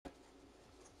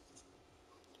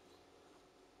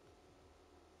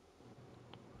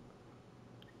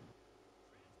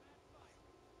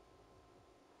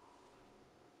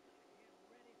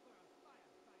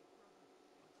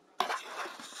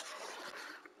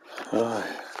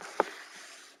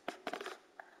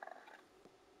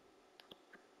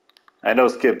I know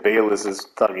Skip Bayless is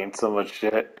talking so much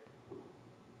shit.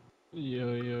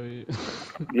 Yo, yo, yo.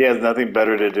 He has nothing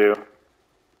better to do.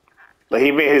 Like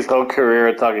he made his whole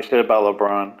career talking shit about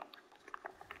LeBron.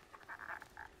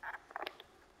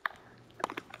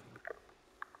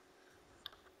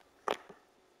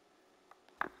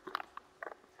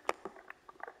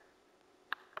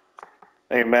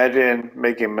 Like, imagine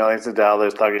making millions of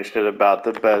dollars talking shit about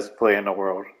the best player in the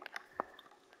world.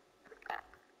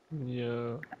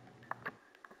 Yo.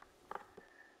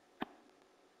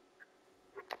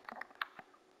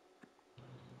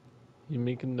 You're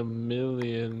making the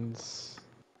millions.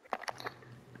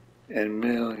 And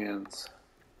millions.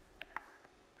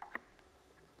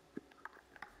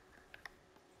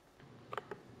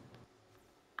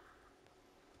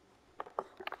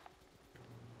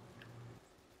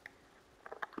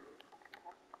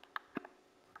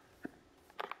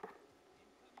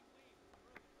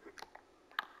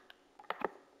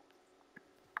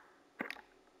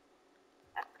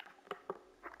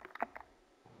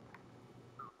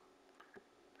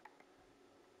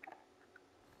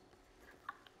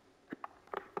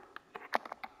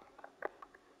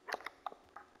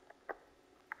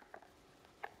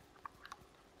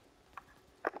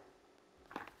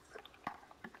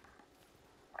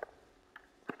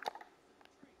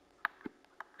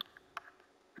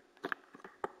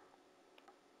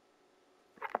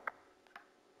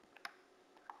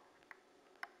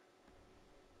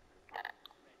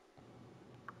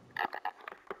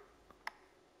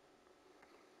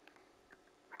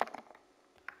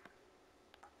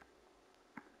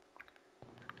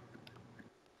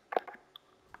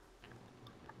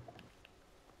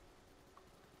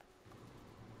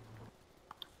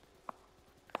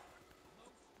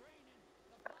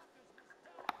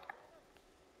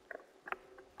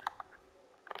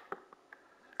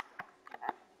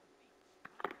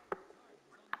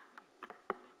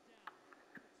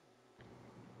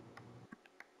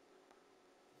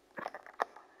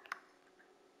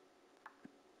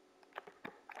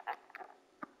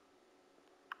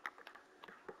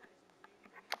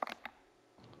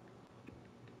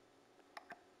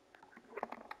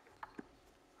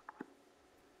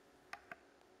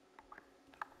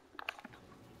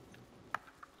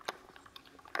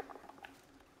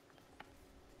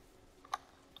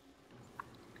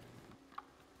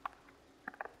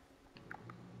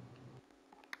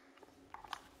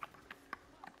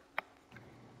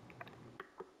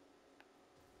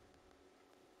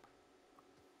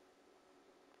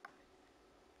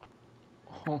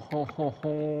 Ho, ho, ho,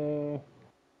 ho.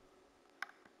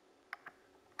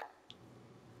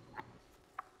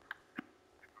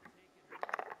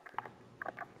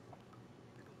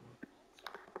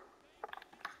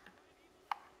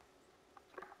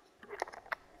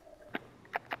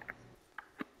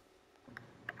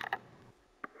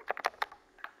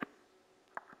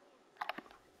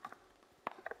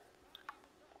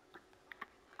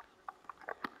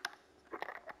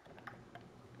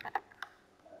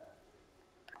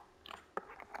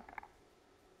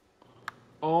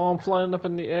 Oh, I'm flying up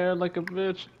in the air like a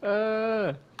bitch.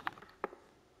 Ah.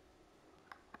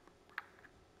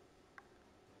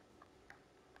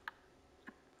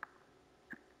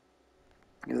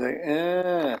 He's like,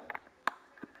 eh.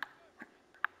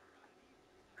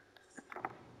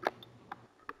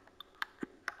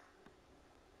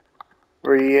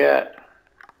 Where you at?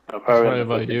 I'm It's probably in probably the about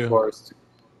fucking you. forest.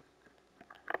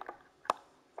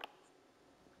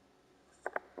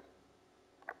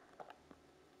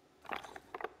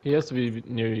 He has to be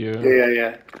near Yeah, you. yeah,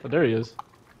 yeah. Oh, there he is.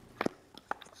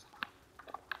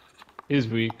 He's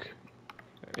weak.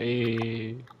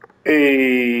 Hey.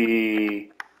 Hey,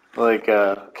 like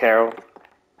Carol.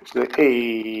 She's like,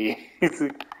 hey. He's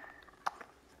like,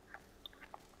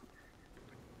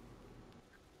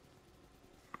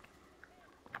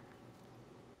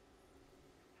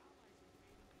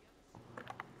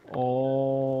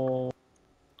 Oh.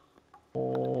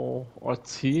 Oh. Our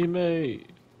teammate.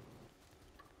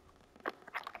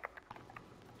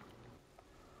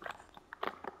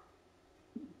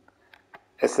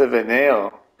 ese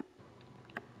veneno.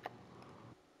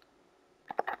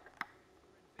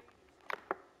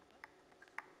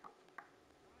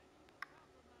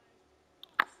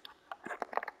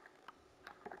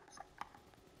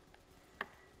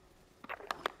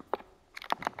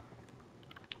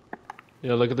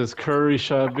 Yeah, look at this curry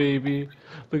shot, baby.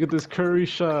 Look at this curry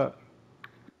shot.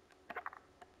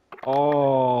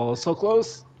 Oh, so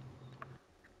close.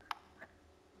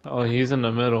 Oh, he's in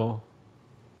the middle.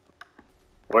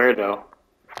 Weirdo.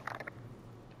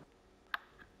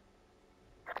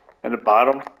 In the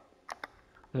bottom.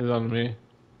 It's on me.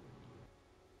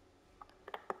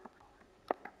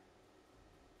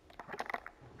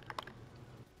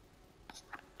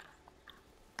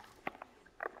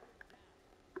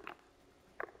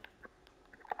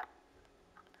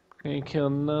 Ain't kill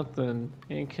nothing.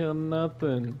 Ain't kill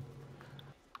nothing.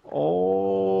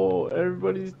 Oh,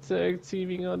 everybody's tag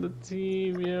teaming on the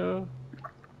team, yo.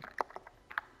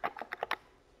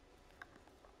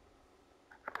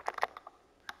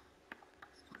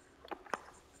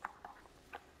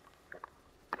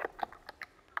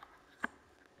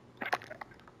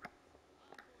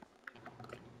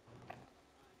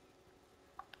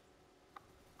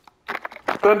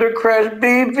 Thunder Crash,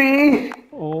 baby.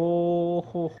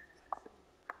 Oh,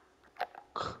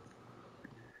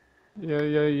 yeah,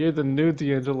 you're the new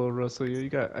D'Angelo Russell. You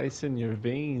got ice in your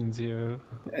veins, yo.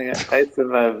 I got ice in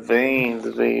my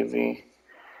veins, baby.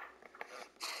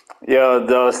 Yo,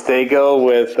 those Stego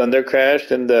with Thunder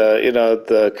Crash and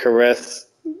the caress,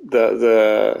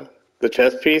 the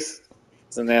chest piece.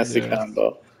 It's a nasty Yeah.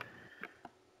 combo.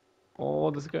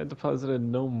 Oh, this guy deposited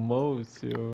no motes, yo.